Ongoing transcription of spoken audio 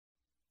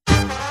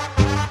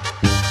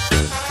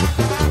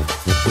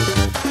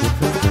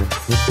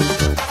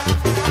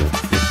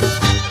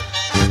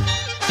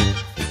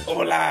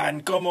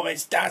están? ¿Cómo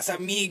estás,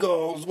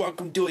 amigos?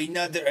 Welcome to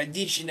another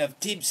edition of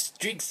Tips,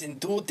 Tricks, and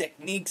Tool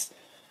Techniques.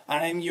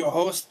 I'm your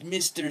host,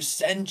 Mr.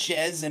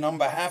 Sanchez, and on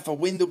behalf of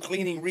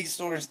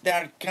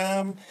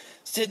WindowCleaningResource.com,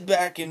 sit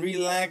back and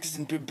relax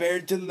and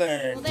prepare to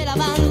learn. We're going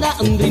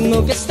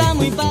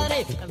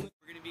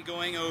to be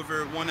going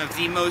over one of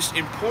the most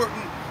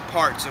important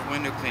parts of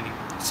window cleaning.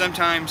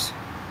 Sometimes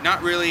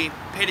not really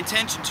paid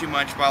attention to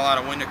much by a lot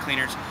of window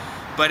cleaners,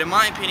 but in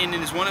my opinion,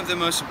 it is one of the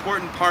most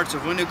important parts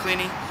of window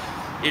cleaning.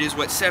 It is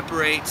what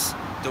separates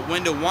the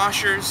window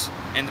washers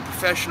and the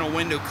professional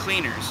window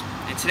cleaners.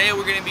 And today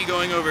we're going to be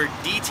going over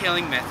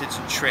detailing methods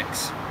and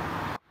tricks.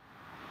 I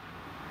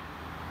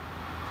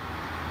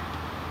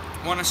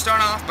want to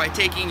start off by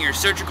taking your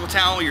surgical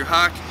towel, your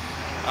huck,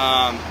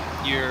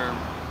 your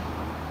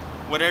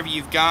whatever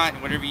you've got,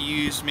 whatever you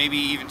use, maybe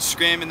even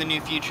scrim in the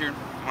near future.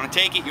 You want to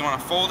take it, you want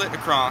to fold it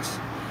across,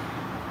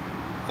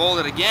 fold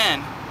it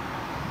again.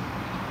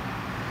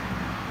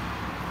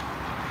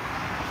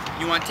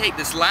 You want to take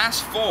this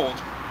last fold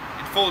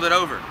and fold it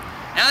over.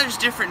 Now there's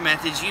different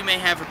methods. You may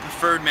have a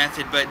preferred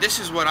method, but this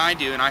is what I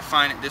do, and I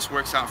find that this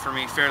works out for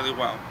me fairly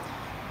well.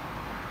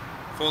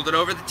 Fold it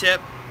over the tip.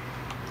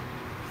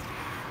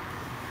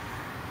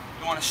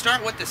 You want to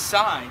start with the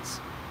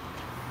sides.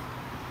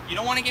 You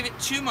don't want to give it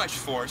too much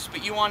force,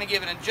 but you want to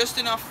give it just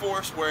enough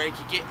force where it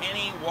can get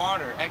any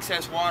water,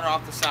 excess water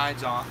off the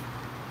sides off.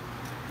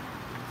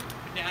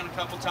 Put it down a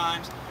couple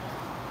times,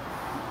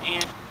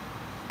 and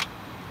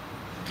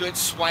good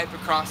swipe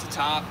across the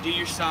top. Do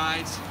your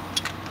sides.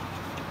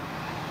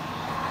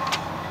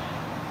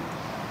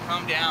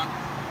 Come down.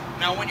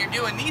 Now when you're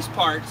doing these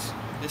parts,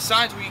 the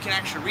sides where you can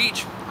actually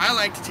reach, I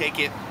like to take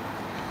it,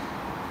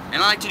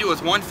 and I like to do it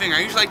with one finger. I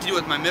usually like to do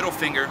it with my middle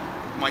finger,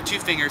 my two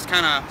fingers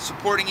kind of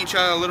supporting each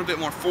other, a little bit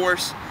more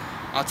force.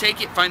 I'll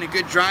take it, find a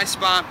good dry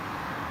spot,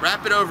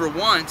 wrap it over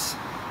once,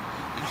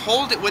 and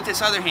hold it with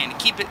this other hand to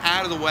keep it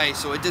out of the way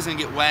so it doesn't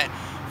get wet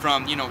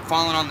from,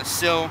 falling on the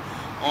sill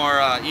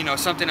or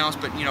something else.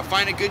 But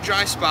find a good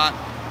dry spot,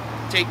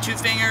 take two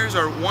fingers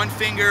or one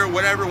finger,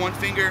 whatever, one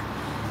finger,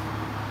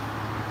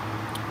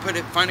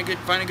 find a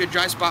good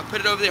dry spot, put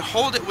it over there,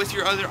 hold it with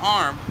your other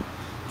arm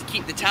to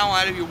keep the towel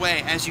out of your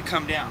way as you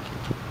come down.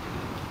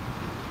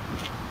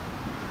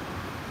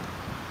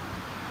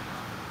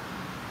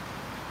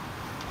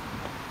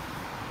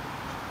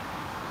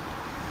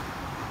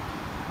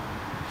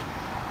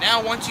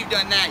 Now once you've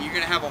done that, you're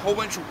going to have a whole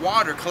bunch of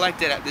water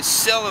collected at the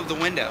sill of the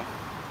window.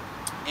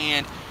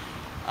 And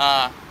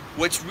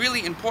what's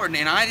really important,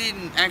 and I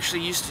didn't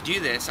actually used to do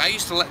this, I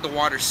used to let the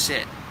water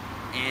sit.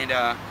 And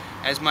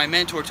as my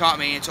mentor taught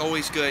me, it's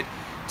always good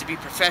to be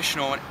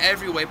professional in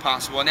every way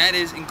possible, and that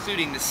is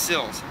including the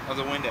sills of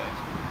the windows.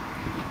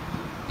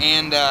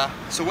 And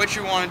so what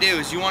you want to do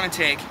is you want to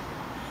take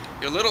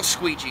your little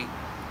squeegee,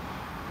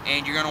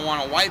 and you're going to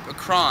want to wipe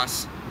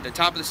across the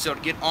top of the sill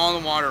to get all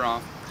the water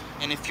off.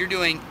 And if you're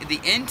doing the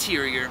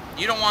interior,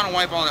 you don't want to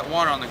wipe all that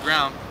water on the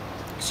ground,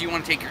 so you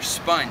want to take your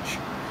sponge,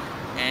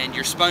 and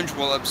your sponge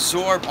will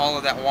absorb all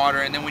of that water,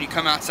 and then when you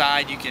come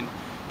outside you can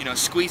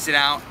squeeze it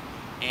out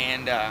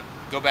and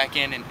go back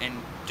in and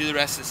do the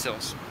rest of the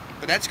sills.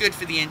 But that's good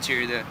for the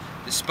interior,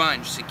 the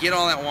sponge, to get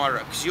all that water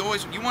up, because you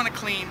want to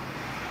clean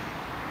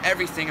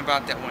everything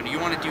about that window. You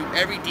want to do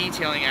every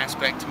detailing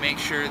aspect to make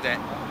sure that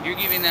you're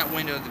giving that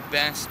window the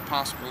best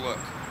possible look.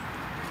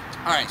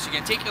 Alright, so you're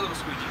going to take your little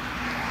squeegee.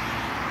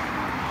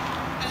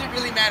 It doesn't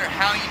really matter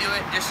how you do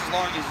it, just as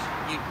long as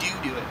you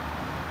do it.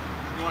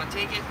 You want to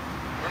take it,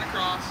 run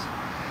across.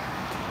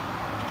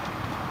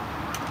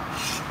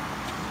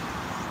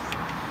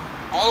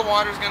 All the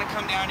water is going to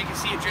come down. You can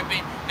see it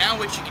dripping. Now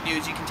what you can do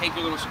is you can take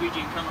your little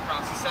squeegee and come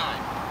across the side.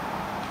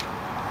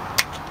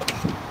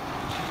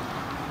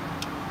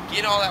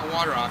 Get all that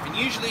water off. And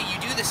usually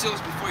you do the sills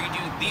before you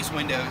do these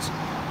windows,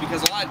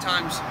 because a lot of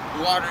times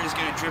the water is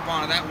going to drip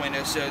onto that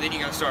window, so then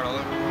you're going to start all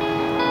over.